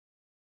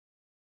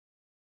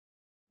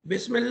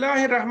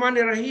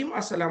Bismillahirrahmanirrahim.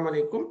 Assalamu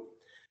alaikum.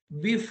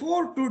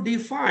 Before to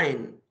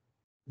define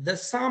the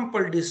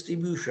sample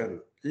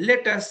distribution,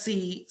 let us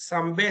see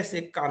some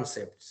basic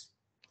concepts.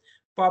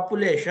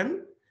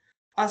 Population,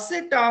 a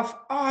set of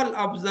all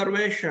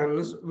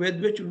observations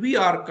with which we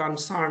are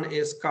concerned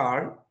is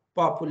called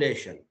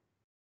population.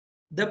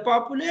 The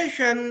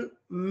population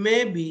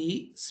may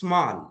be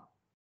small,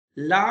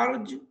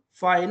 large,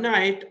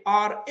 finite,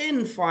 or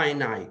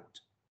infinite.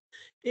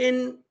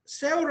 In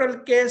several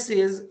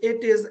cases,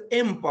 it is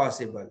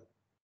impossible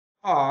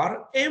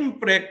or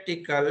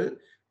impractical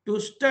to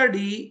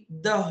study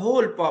the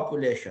whole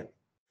population.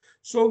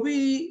 So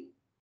we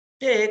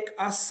take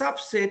a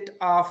subset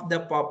of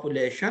the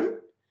population,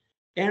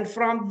 and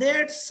from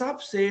that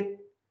subset,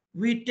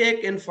 we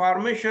take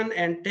information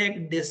and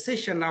take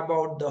decision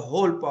about the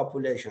whole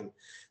population.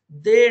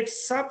 That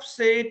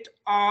subset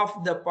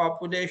of the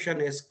population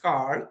is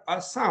called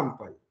a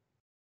sample.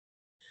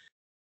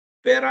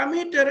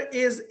 Parameter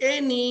is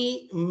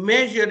any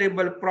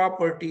measurable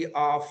property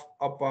of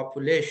a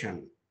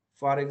population.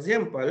 For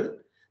example,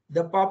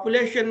 the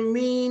population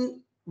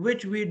mean,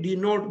 which we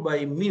denote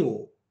by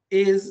mu,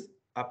 is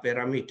a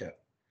parameter.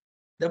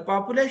 The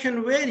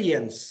population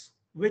variance,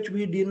 which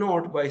we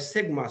denote by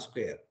sigma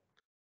square,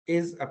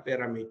 is a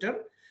parameter.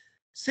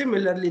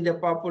 Similarly, the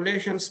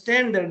population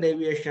standard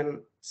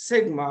deviation,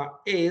 sigma,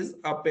 is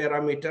a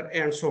parameter,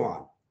 and so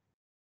on.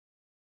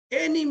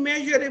 Any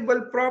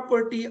measurable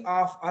property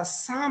of a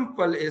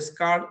sample is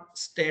called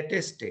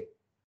statistic.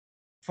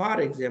 For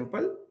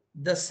example,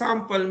 the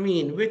sample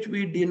mean, which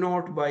we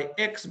denote by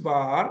x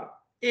bar,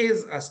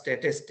 is a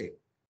statistic.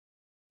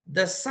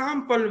 The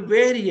sample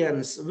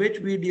variance, which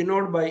we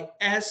denote by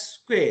s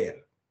square,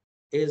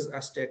 is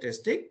a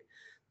statistic.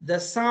 The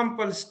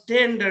sample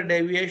standard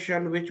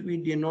deviation, which we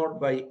denote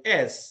by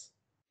s,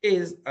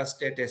 is a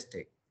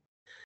statistic.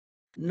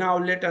 Now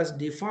let us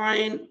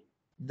define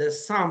the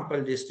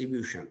sample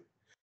distribution.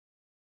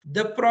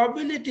 The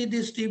probability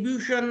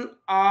distribution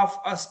of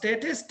a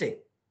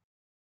statistic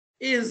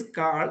is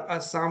called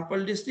a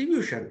sample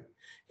distribution.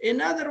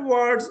 In other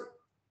words,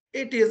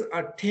 it is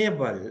a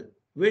table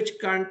which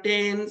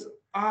contains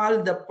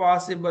all the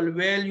possible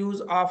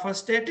values of a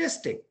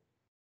statistic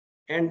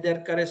and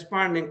their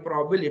corresponding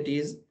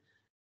probabilities.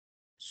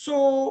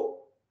 So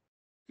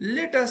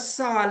let us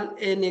solve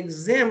an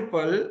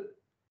example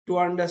to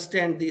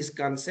understand these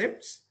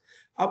concepts.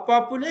 A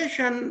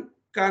population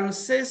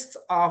consists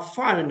of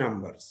 5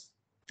 numbers: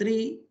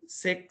 3,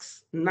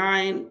 6,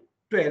 9,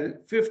 12,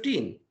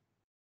 15.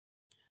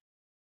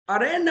 A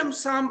random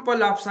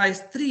sample of size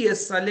 3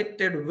 is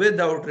selected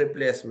without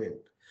replacement.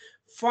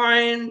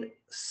 Find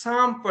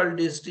sample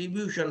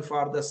distribution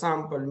for the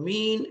sample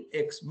mean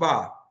x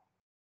bar.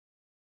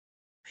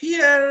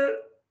 Here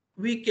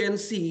we can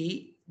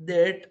see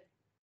that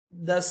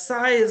the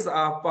size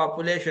of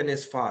population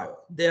is 5.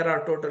 There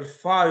are total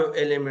 5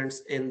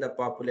 elements in the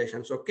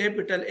population. So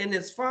capital N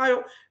is 5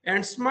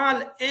 and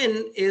small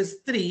n is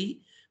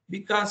 3,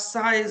 because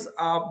size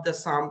of the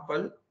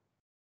sample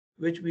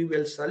which we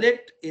will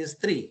select is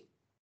 3.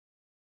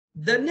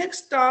 The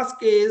next task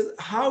is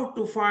how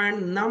to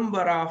find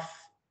number of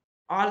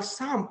all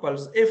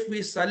samples if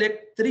we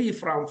select 3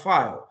 from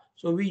 5.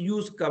 So we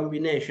use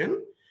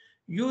combination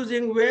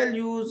using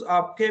values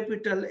of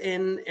capital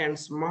N and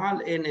small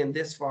n in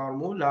this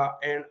formula,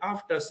 and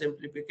after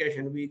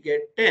simplification we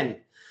get 10.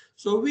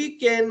 So we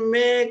can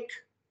make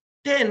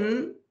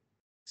 10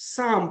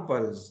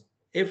 samples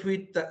if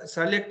we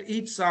select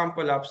each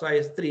sample of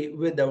size 3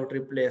 without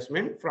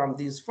replacement from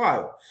these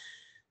 5.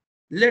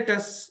 Let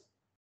us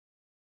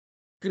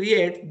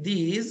create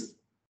these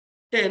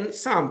 10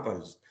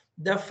 samples.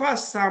 The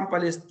first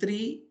sample is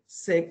 3,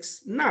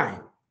 6,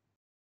 9.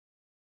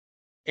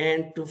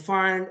 And to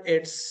find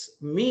its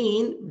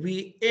mean,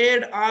 we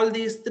add all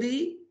these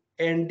 3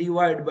 and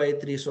divide by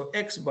 3. So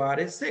x bar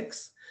is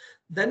 6.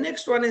 The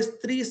next one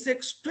is 3,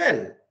 6,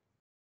 12.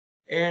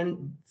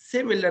 And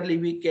similarly,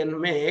 we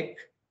can make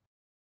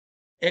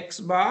x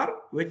bar,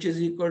 which is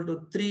equal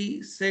to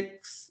 3,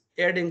 6,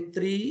 adding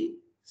 3,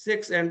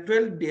 6, and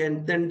 12,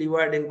 and then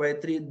dividing by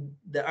 3.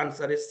 The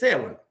answer is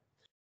 7.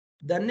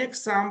 The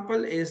next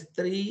sample is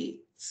 3,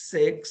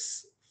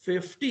 6,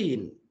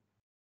 15.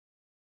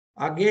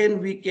 Again,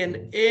 we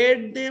can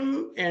add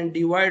them and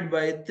divide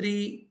by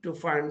 3 to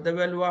find the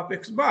value of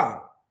x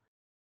bar.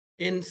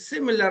 In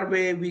similar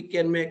way, we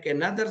can make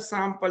another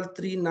sample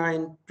 3,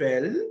 9,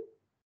 12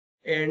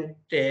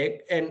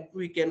 and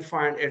we can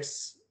find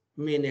its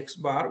mean x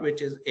bar,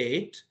 which is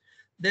 8.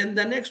 Then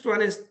the next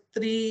one is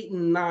 3,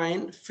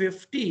 9,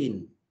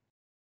 15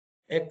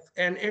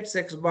 and its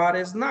x bar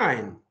is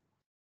 9.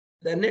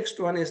 The next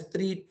one is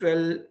 3,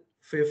 12,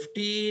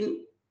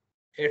 15.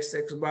 Its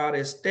x bar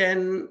is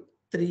 10.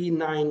 3,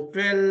 9,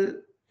 12,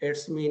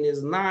 its mean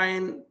is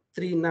 9.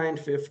 3, 9,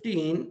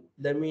 15,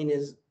 the mean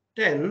is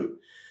 10.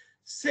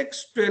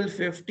 6, 12,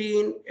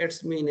 15,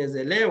 its mean is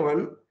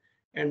 11.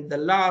 And the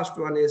last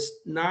one is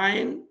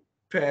 9,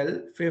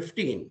 12,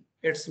 15,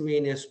 its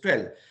mean is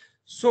 12.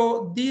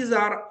 So these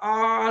are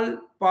all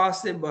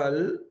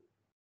possible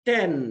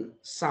 10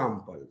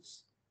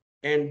 samples.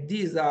 and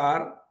these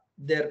are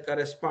their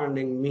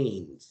corresponding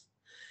means.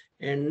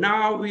 And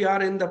now we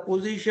are in the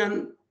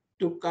position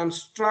to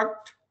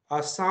construct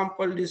a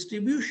sample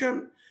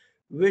distribution,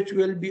 which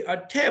will be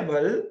a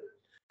table.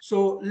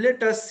 So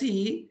let us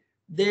see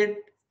that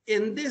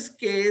in this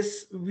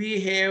case, we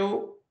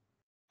have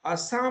a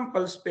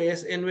sample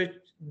space in which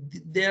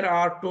there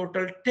are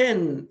total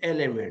 10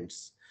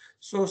 elements.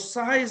 So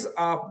size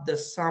of the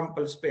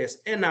sample space,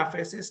 N of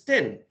S, is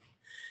 10.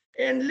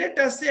 And let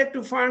us say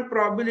to find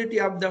probability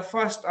of the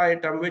first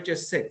item, which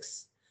is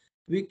 6.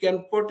 We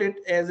can put it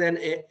as an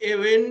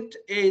event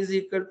A is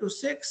equal to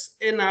 6,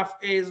 N of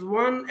A is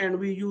 1, and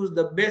we use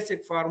the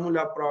basic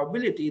formula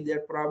probability,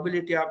 that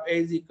probability of A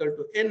is equal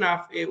to N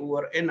of A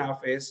over N of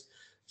S.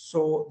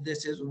 So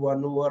this is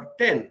 1 over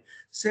 10.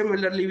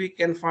 Similarly, we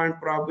can find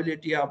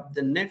probability of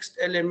the next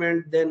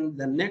element, then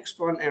the next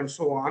one, and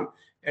so on.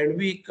 And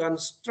we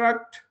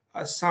construct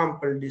a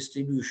sample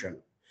distribution.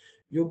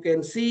 You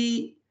can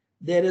see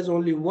there is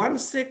only 1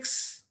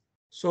 6,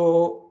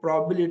 so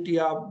probability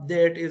of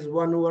that is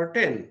 1 over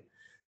 10.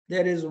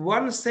 There is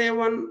 1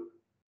 7,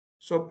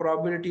 so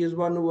probability is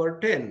 1 over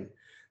 10.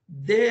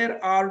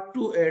 There are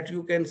 2 8,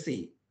 you can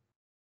see,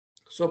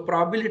 so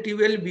probability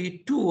will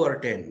be 2 over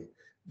 10.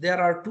 There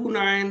are 2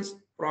 9s,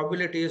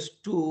 probability is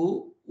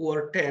 2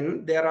 over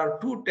 10. There are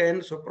 2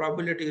 10s, so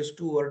probability is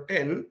 2 over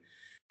 10.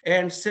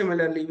 And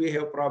similarly, we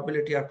have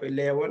probability of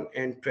 11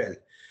 and 12.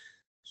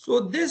 So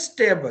this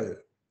table,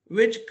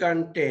 which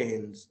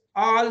contains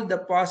all the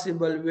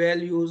possible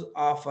values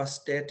of a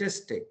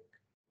statistic,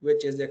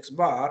 which is X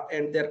bar,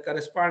 and their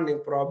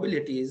corresponding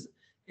probabilities,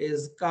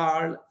 is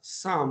called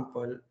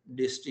sample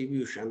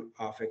distribution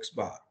of X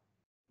bar.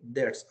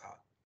 That's all.